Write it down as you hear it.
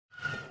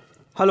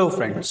Hello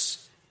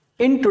friends.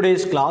 In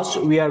today's class,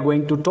 we are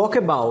going to talk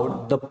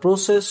about the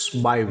process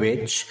by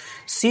which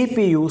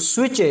CPU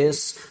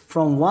switches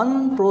from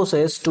one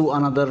process to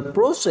another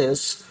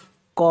process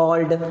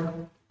called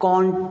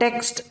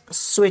context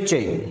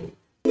switching.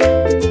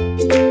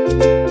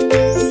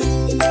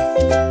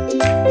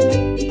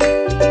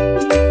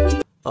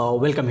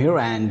 Welcome here,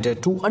 and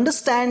to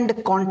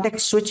understand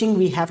context switching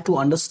we have to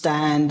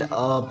understand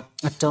a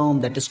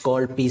term that is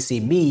called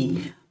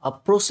PCB, a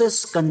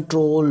process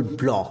control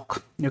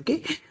block.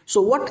 Okay, so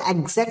what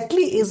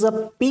exactly is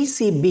a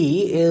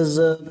PCB is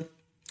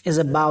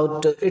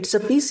about it's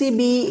a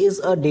PCB is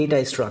a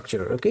data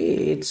structure. Okay,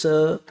 it's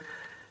a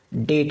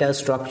data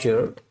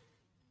structure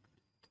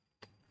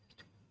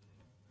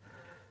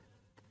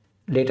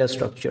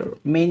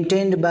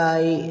maintained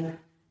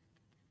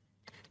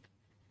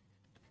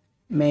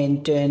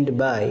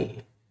by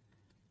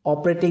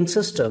operating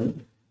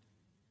system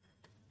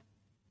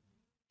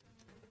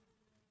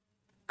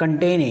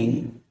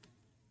containing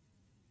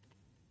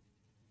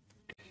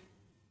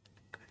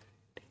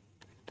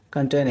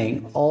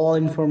all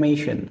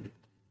information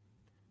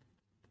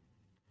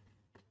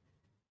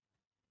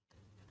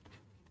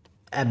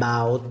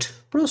about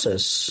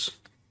process,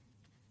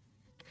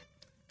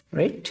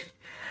 right?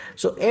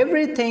 So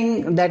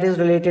everything that is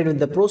related with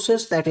the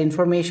process, that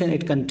information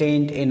it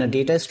contained in a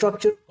data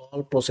structure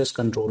called process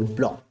control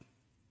block.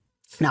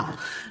 Now,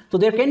 so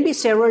there can be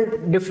several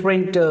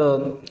different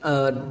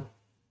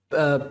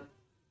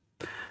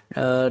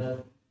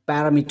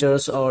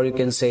parameters, or you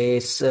can say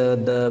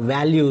the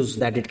values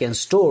that it can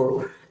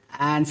store,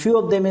 and few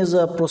of them is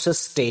a process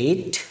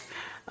state,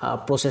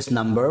 process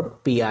number,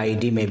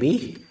 PID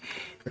maybe,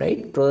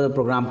 right?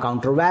 Program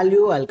counter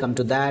value, I'll come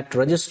to that,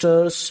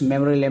 registers,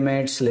 memory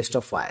limits, list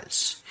of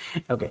files.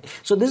 Okay,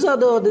 so these are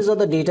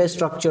the data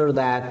structure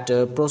that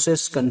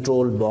process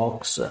control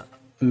box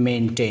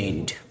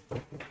maintained.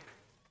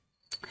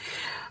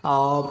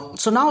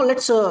 So now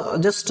let's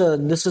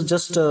this is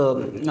just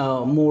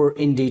more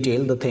in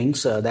detail the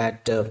things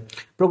that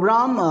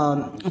program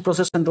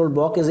process control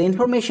block is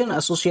information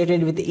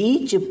associated with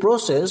each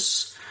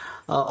process,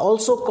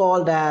 also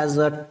called as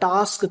a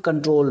task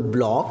control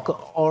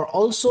block, or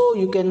also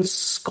you can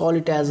call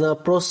it as a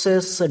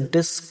process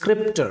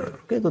descriptor.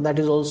 Okay, so that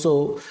is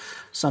also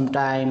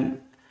sometime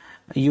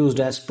used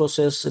as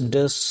process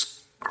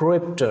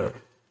descriptor.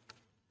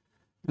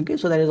 Okay,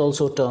 so that is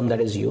also a term that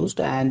is used,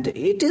 and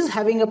it is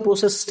having a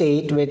process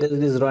state, whether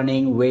it is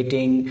running,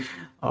 waiting,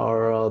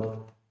 or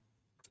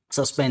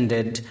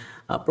suspended.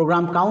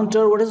 Program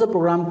counter, what is a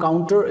program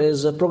counter?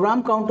 A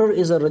program counter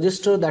is a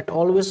register that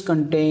always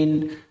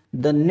contain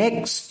the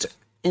next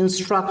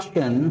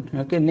instruction,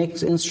 okay,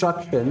 next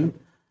instruction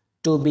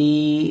to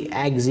be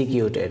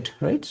executed,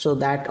 right? So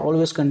that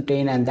always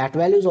contain, and that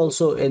value is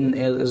also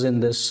is in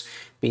this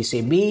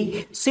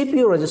PCB.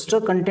 CPU register,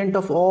 content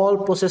of all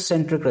process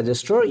centric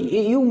register.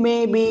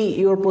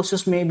 Your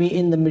process may be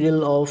in the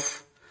middle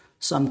of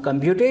some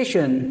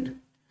computation,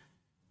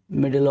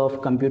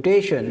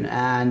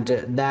 and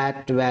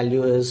that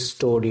value is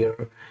stored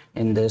here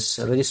in this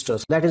register.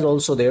 So that is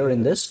also there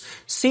in this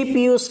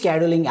CPU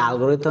scheduling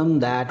algorithm.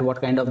 That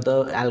what kind of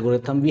the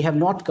algorithm, we have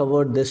not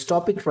covered this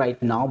topic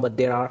right now, but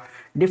there are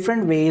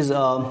different ways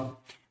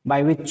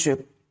by which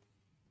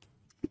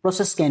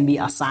process can be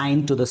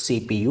assigned to the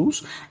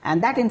CPUs,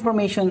 and that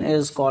information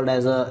is called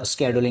as a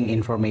scheduling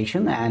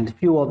information, and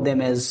few of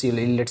them is,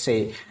 let's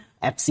say,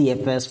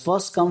 FCFS,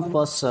 first come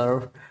first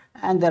serve,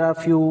 and there are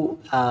few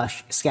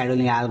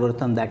scheduling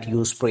algorithms that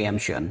use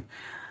preemption.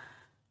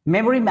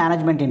 Memory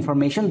management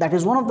information, that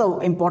is one of the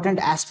important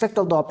aspect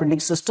of the operating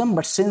system,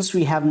 but since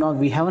we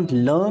haven't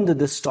learned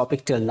this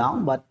topic till now,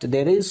 but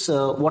there is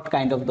what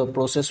kind of the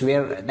process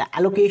where the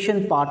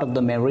allocation part of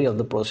the memory of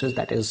the process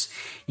that is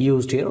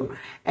used here.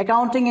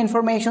 Accounting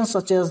information,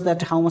 such as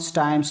that how much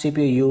time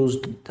CPU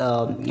used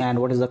and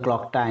what is the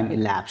clock time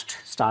elapsed,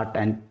 start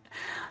and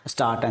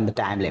the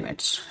time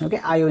limits. Okay,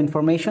 IO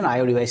information,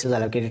 IO devices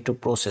allocated to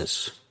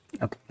process.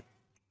 Okay,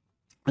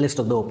 list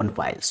of the open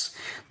files.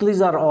 So these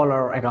are all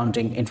our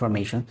accounting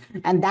information,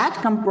 and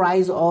that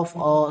comprise of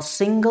a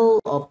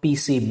single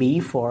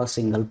PCB for a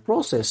single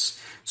process.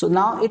 So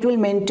now it will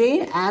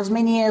maintain as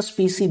many as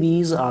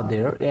PCBs are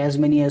there,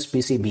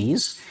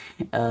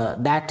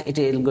 that it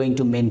is going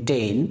to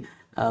maintain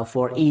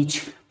for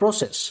each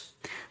process.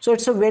 So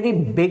it's a very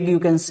big,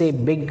 you can say,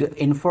 big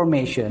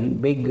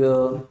information,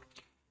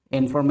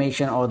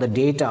 or the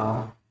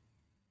data.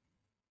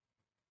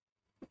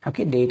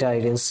 Okay, data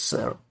it is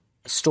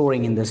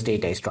storing in this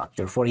data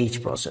structure for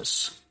each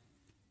process.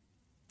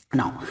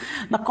 Now,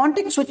 the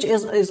context switch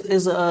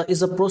is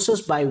a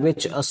process by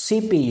which a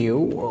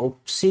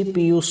CPU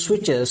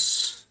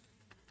switches.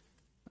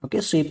 Okay,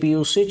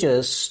 CPU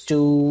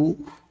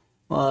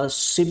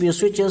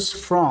switches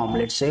from,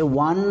 let's say,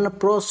 one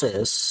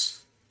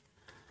process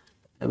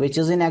which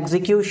is in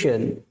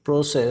execution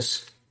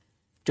process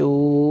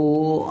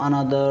to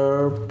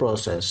another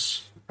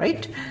process,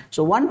 right?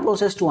 So one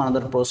process to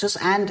another process,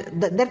 and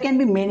there can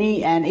be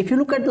many. And if you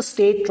look at the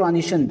state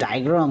transition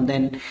diagram,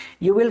 then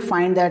you will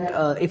find that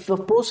if a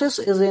process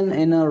is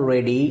in a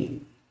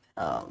ready,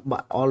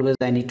 but always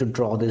I need to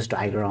draw this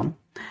diagram,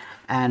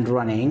 and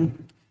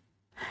running,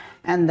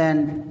 and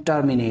then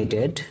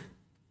terminated,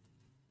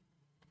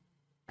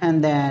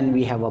 and then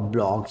we have a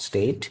blocked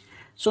state.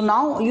 So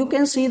now you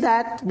can see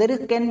that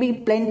can be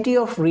plenty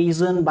of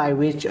reason by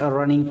which a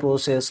running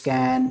process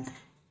can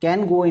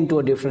go into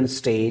a different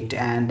state,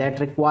 and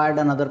that required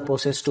another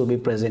process to be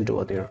present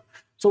over there.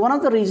 So one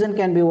of the reason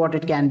can be what?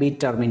 It can be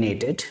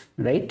terminated,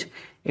 right?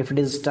 If it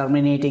is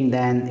terminating,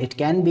 then it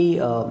can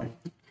be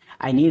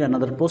I need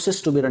another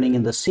process to be running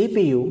in the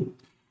CPU.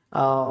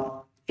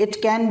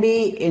 It can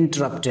be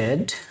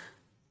interrupted.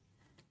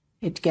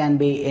 It can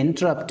be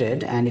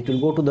interrupted, and it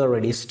will go to the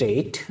ready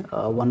state.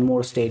 One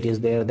more state is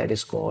there, that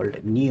is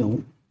called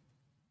new.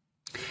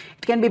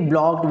 It can be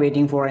blocked,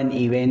 waiting for an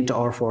event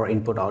or for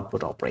input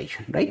output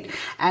operation, right?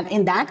 And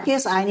in that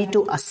case, I need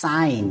to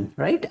assign,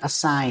 right?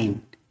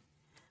 Assign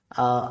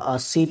a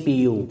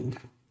CPU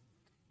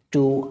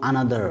to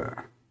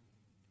another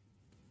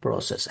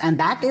process, and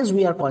that is,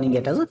 we are calling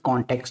it as a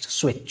context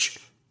switch.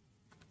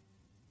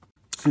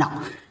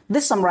 Now,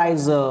 this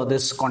summarizes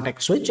this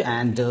context switch,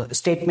 and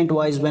statement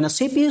wise, when a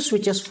CPU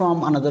switches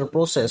from another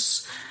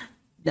process,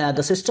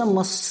 the system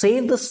must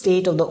save the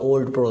state of the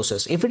old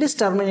process. If it is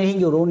terminating,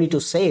 you don't need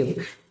to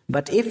save.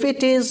 But if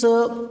it is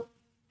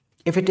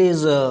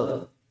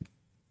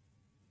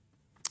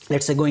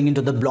let's say going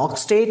into the block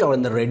state or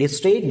in the ready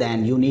state,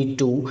 then you need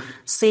to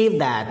save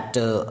that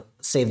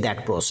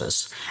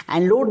process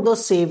and load the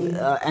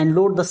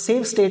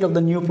save state of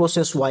the new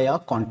process via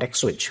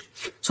context switch.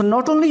 So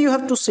not only you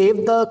have to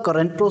save the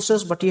current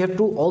process, but you have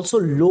to also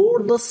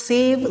load the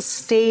save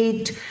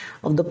state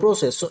of the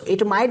process. So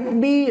it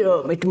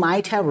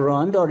might have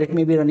run, or it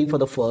may be running for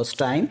the first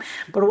time,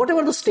 but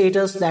whatever the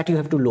status, that you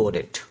have to load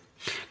it.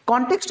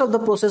 Context of the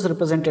process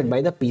represented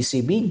by the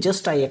PCB.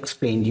 Just I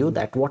explained you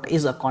that what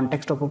is a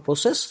context of a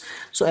process.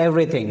 So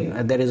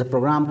everything, there is a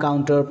program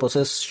counter,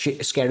 process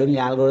scheduling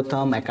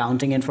algorithm,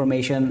 accounting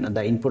information,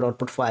 the input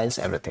output files,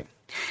 everything.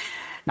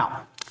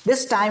 Now,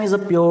 this time is a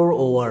pure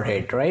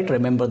overhead, right?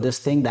 Remember this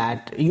thing,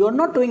 that you are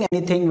not doing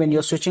anything when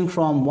you're switching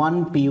from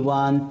one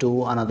P1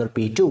 to another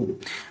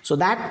P2. So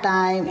that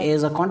time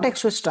is a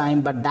context switch time,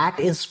 but that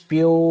is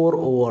pure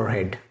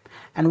overhead.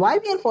 And why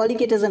we are calling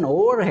it as an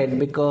overhead?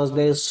 Because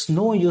there is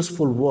no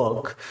useful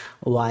work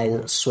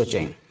while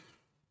switching.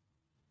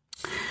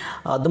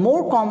 The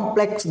more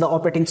complex the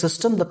operating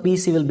system, the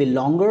PC will be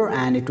longer,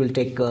 and it will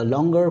take a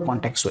longer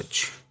context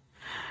switch.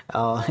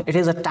 It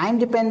is a time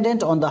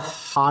dependent on the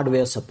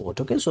hardware support.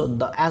 Okay, so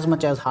as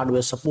much as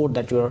hardware support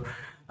that you're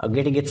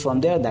getting it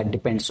from there, that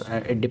depends.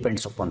 It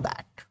depends upon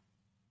that.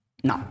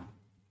 Now,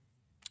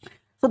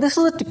 so this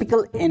is a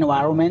typical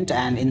environment,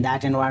 and in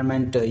that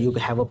environment you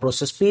have a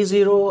process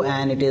P0,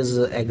 and it is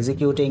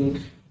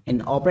executing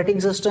in operating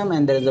system,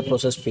 and there is a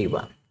process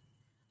P1.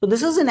 So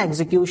this is in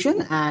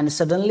execution, and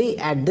suddenly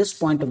at this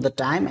point of the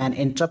time an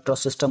interrupt or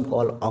system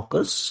call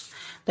occurs.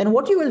 Then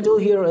what you will do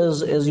here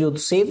is you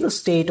save the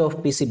state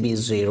of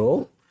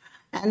PCB0,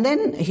 and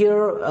then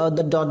here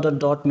the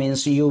dot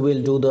means you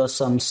will do the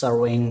some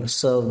serving,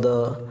 serve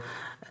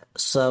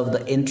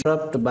the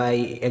interrupt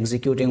by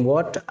executing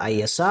what?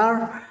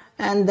 ISR.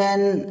 And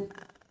then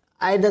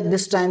either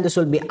this time this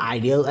will be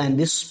idle, and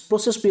this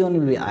process P1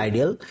 will be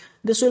idle.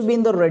 This will be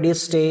in the ready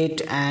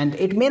state, and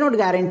it may not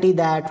guarantee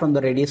that from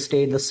the ready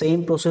state the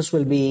same process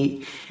will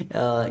be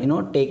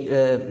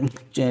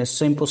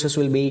same process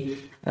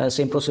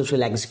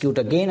will execute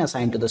again,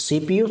 assigned to the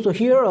CPU. So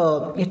here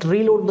it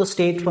reload the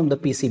state from the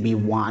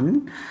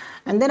PCB1,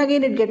 and then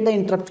again it get the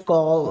interrupt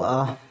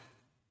call.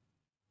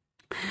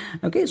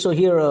 Okay, so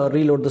here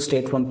reload the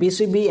state from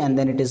PCB, and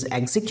then it is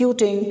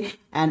executing,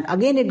 and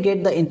again it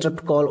get the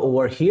interrupt call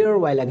over here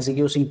while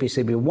executing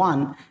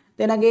PCB1.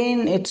 Then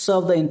again it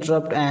serve the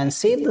interrupt and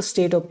save the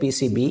state of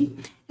PCB,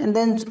 and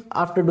then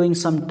after doing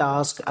some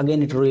task,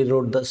 again it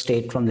reload the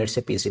state from, let's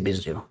say,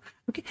 PCB0.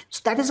 Okay,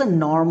 so that is a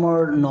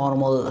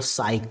normal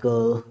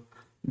cycle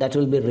that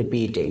will be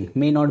repeating.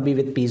 May not be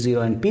with P0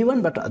 and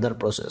P1, but other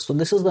process. So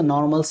this is the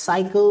normal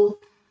cycle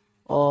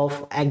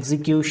of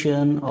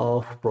execution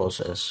of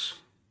process,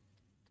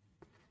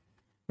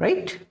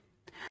 right?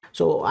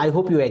 So I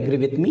hope you agree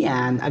with me,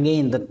 and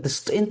again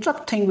this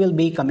interrupt thing will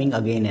be coming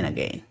again and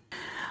again.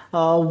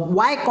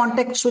 Why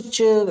context switch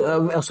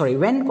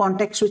when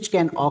context switch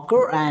can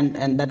occur,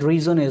 and that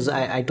reason is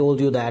I told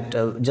you that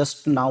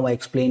just now I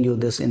explained you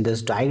this in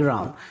this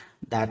diagram,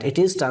 that it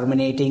is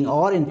terminating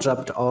or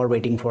interrupt or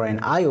waiting for an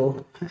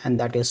IO, and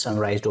that is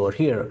summarized over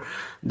here,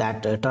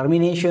 that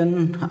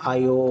termination,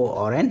 IO,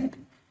 or an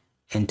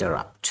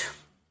interrupt,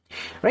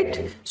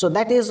 right? So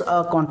that is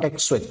a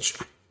context switch.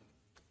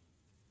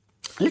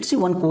 Let's see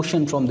one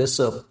question from this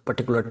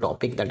particular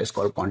topic, that is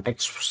called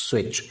context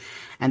switch,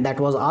 and that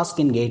was asked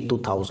in GATE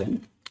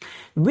 2000.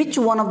 Which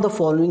one of the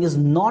following is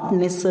not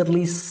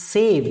necessarily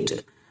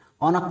saved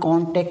on a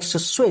context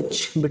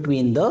switch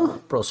between the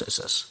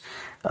processes?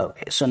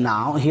 Okay, so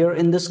now here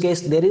in this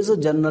case, there is a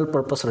general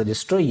purpose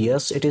register.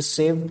 Yes, it is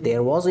saved.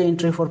 There was an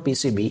entry for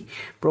PCB.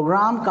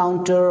 Program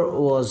counter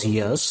was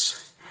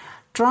yes.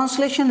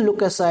 Translation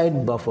look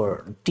aside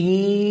buffer,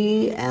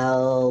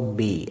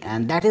 TLB,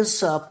 and that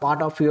is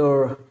part of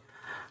your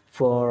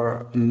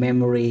for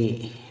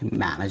memory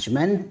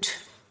management,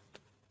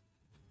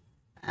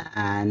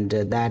 and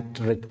that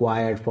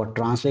required for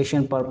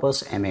translation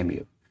purpose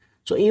MMU.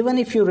 So even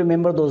if you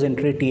remember those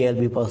entry,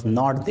 TLB was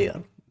not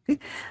there. Okay,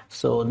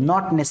 so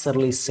not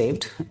necessarily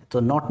saved.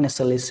 So not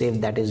necessarily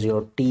saved, that is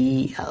your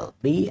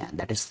TLB, and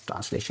that is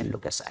translation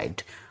look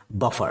aside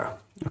buffer.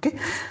 Okay,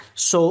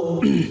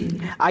 so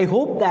I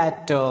hope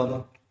that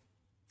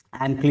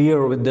I'm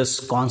clear with this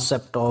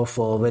concept of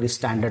a very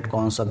standard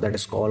concept that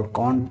is called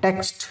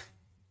context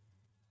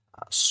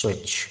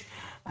switch,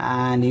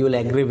 and you will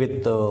agree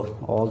with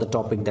all the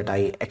topic that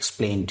I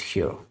explained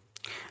here.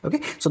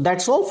 Okay, so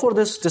that's all for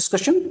this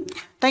discussion.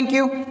 Thank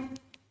you.